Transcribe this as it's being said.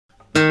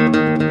What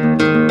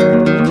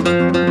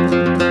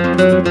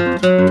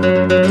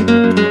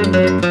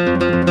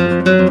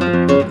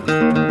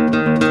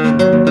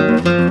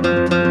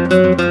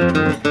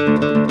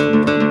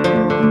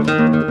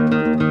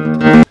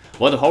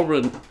a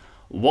horrible,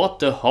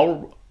 what a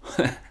horrible,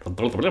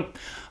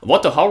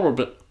 what a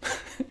horrible.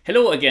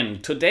 Hello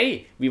again.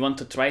 Today we want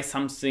to try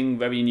something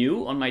very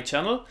new on my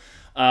channel.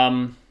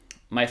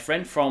 My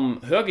friend from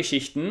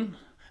Hörgeschichten,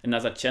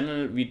 another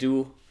channel we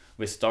do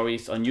with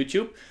stories on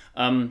YouTube,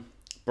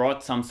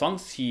 brought some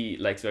songs he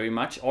likes very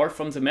much, all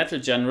from the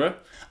metal genre.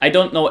 I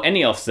don't know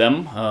any of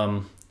them.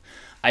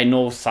 I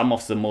know some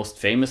of the most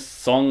famous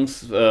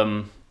songs,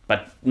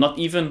 but not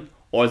even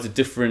all the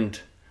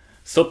different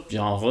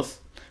subgenres.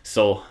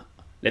 So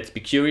let's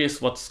be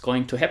curious what's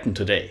going to happen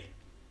today.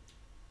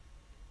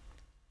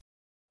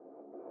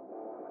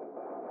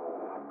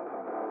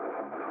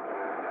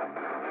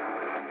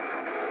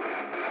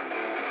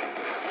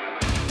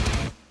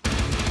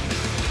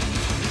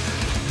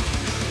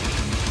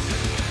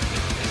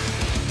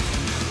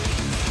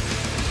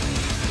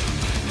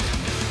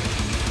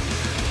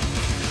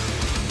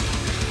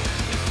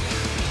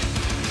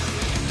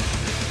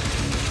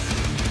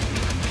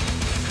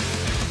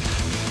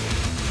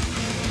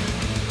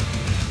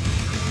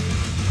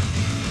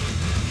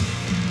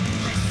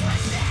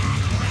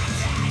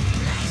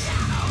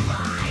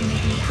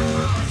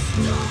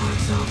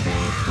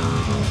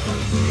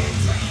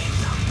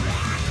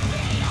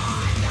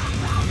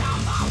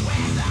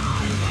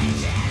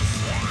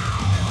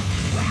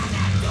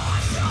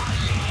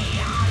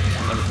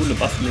 Eine coole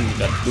Basslinie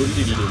gerade.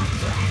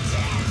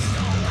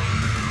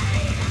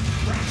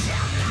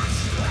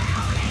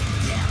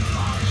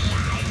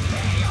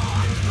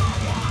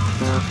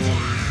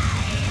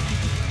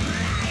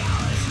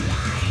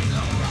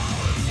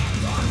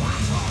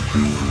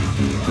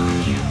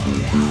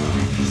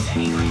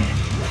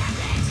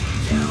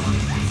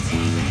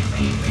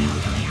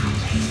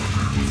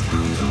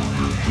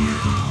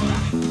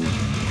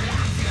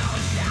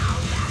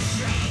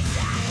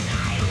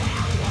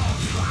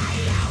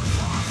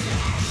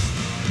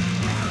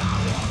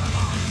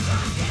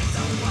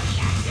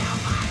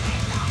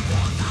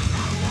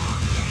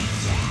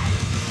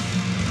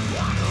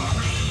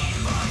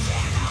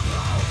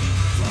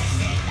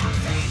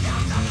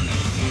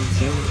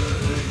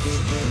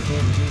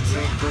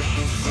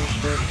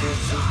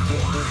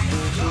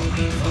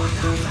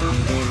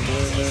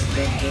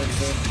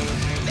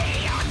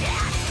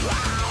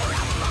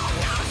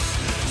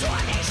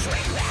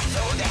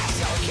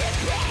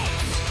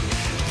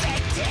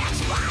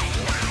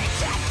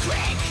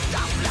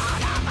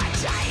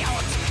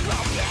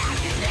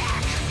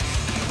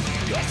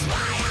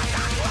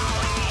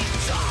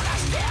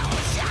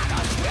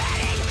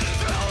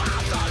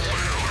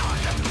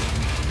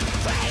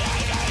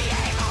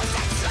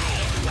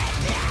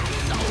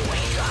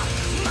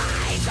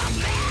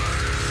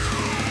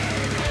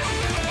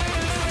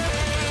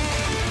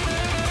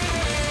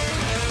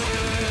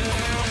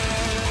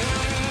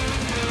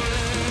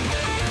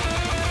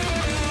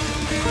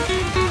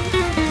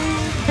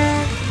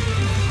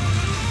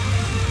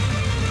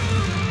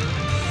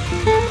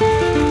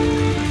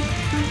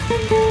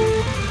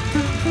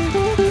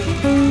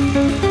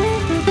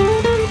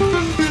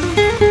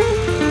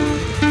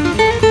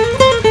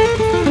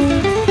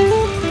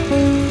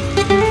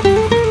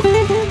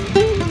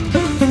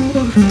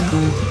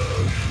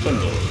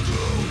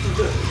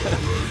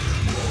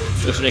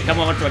 So schnell kann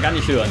man manchmal gar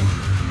nicht hören.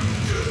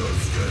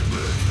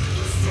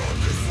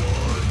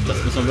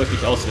 Das muss man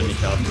wirklich auswendig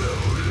haben.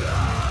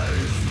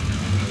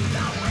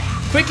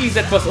 Quickly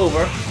that was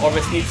over.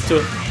 Always needs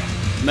to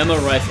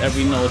memorize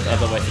every note,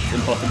 otherwise it's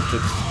impossible to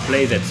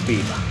play that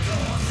speed.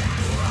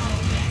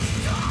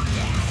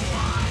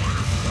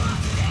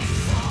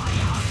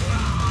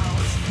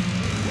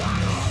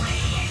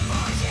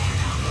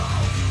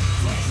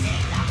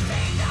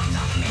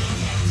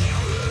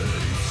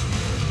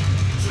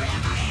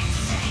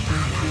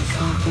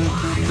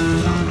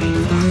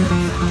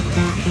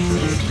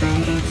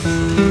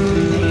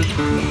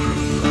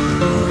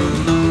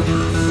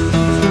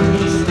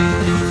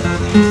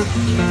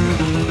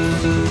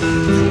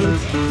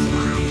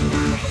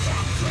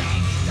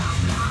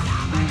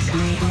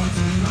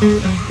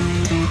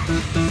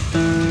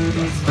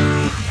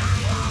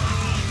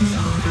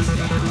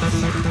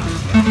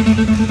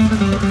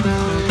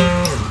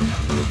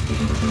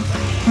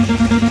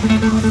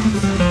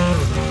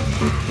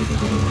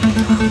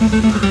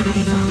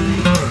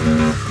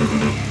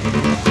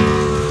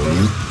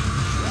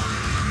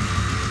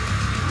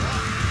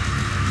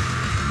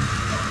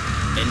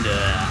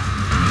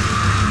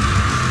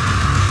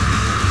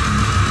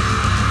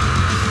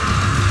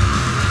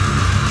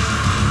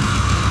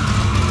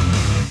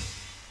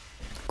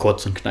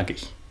 Kurz und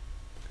knackig.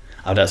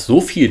 Aber da ist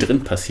so viel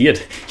drin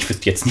passiert. Ich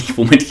wüsste jetzt nicht,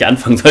 womit ich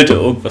anfangen sollte,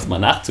 irgendwas mal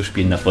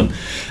nachzuspielen davon.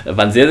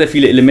 Waren sehr, sehr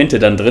viele Elemente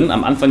dann drin.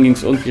 Am Anfang ging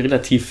es irgendwie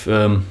relativ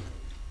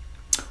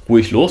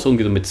ruhig los,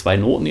 irgendwie so mit 2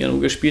 Noten, die er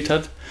nur gespielt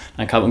hat.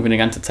 Dann kam irgendwie eine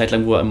ganze Zeit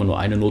lang, wo er immer nur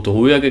eine Note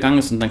höher gegangen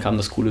ist und dann kam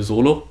das coole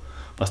Solo,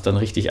 was dann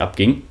richtig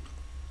abging.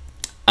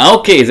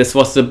 Okay, this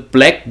was the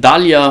Black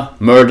Dahlia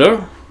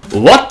Murder.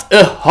 What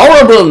a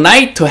horrible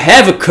night to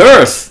have a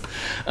curse!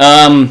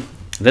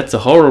 That's a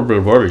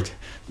horrible word.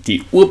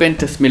 Die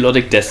Urband des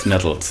Melodic Death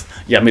Metals.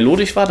 Ja,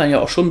 melodisch war da ja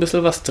auch schon ein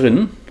bisschen was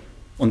drin.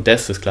 Und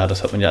Death ist klar,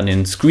 das hat man ja an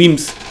den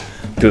Screams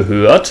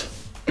gehört.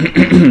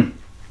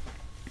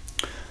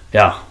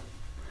 Ja,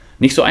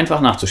 nicht so einfach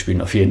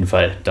nachzuspielen auf jeden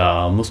Fall.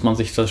 Da muss man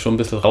sich das schon ein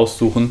bisschen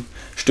raussuchen,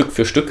 Stück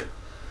für Stück.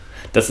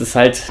 Das ist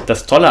halt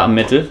das Tolle am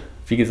Metal,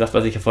 wie gesagt,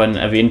 was ich ja vorhin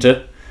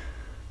erwähnte,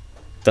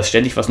 dass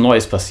ständig was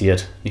Neues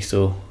passiert. Nicht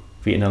so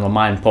wie in der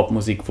normalen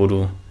Popmusik, wo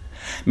du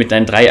mit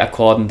deinen 3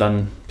 Akkorden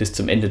dann bis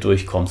zum Ende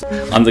durchkommst.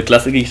 On the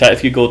classic guitar,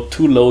 if you go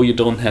too low, you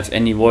don't have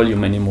any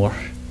volume anymore,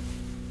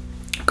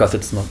 because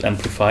it's not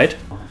amplified.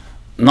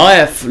 Now I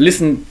have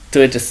listened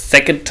to it a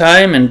second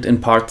time and in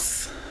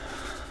parts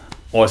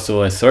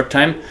also a third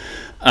time,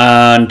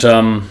 and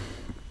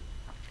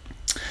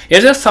yeah,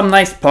 there's some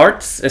nice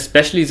parts,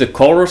 especially the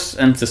chorus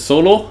and the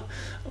solo,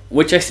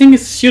 which I think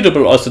is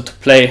suitable also to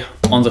play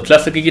on the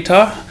classical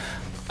guitar.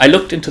 I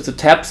looked into the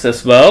tabs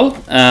as well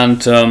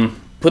and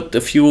put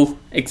a few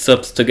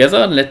excerpts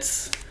together.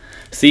 Let's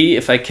see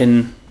if I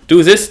can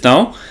do this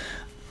now.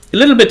 A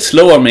little bit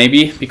slower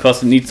maybe,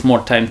 because it needs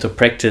more time to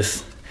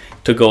practice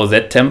to go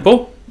that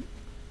tempo.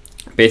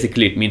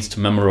 Basically it means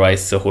to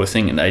memorize the whole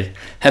thing, and I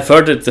have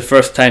heard it the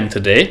first time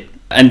today.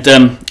 And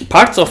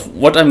parts of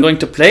what I'm going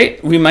to play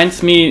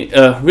reminds me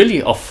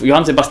really of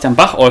Johann Sebastian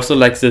Bach also,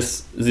 like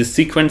this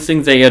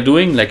sequencing they are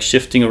doing, like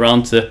shifting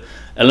around the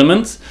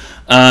elements.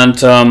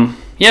 And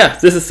yeah,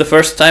 this is the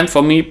first time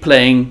for me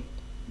playing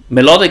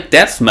melodic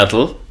death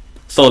metal,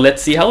 so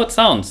let's see how it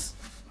sounds.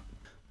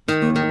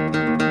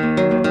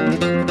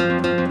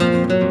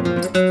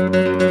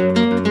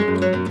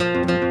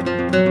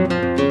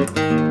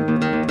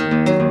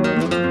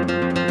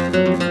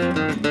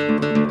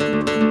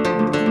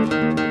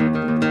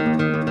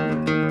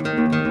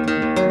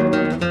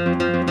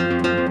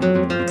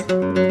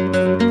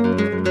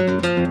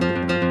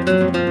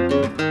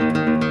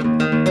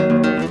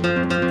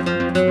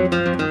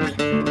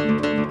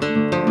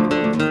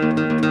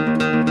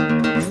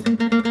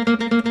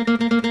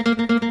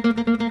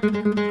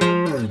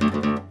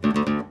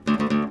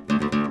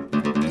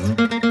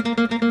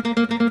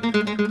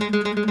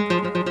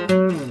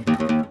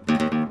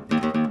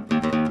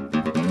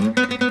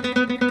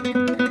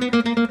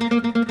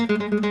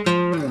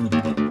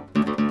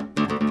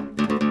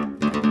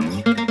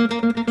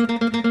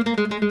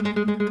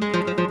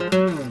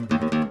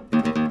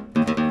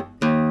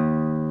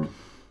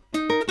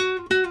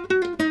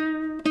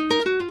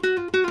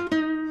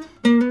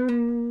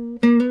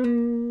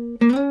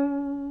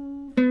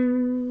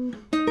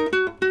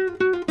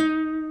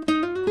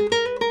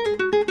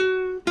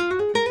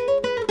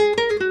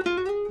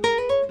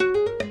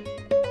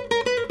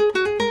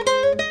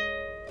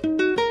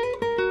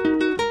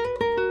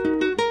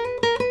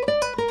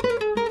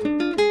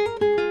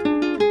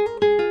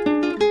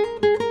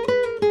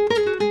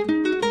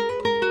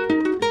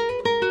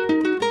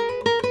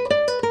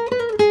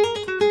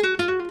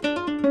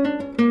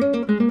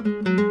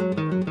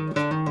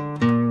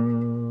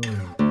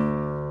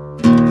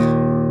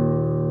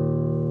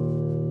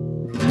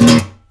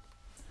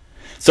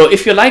 So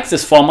if you like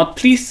this format,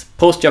 please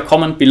post your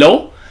comment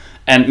below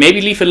and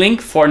maybe leave a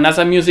link for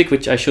another music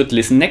which I should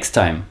listen next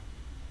time.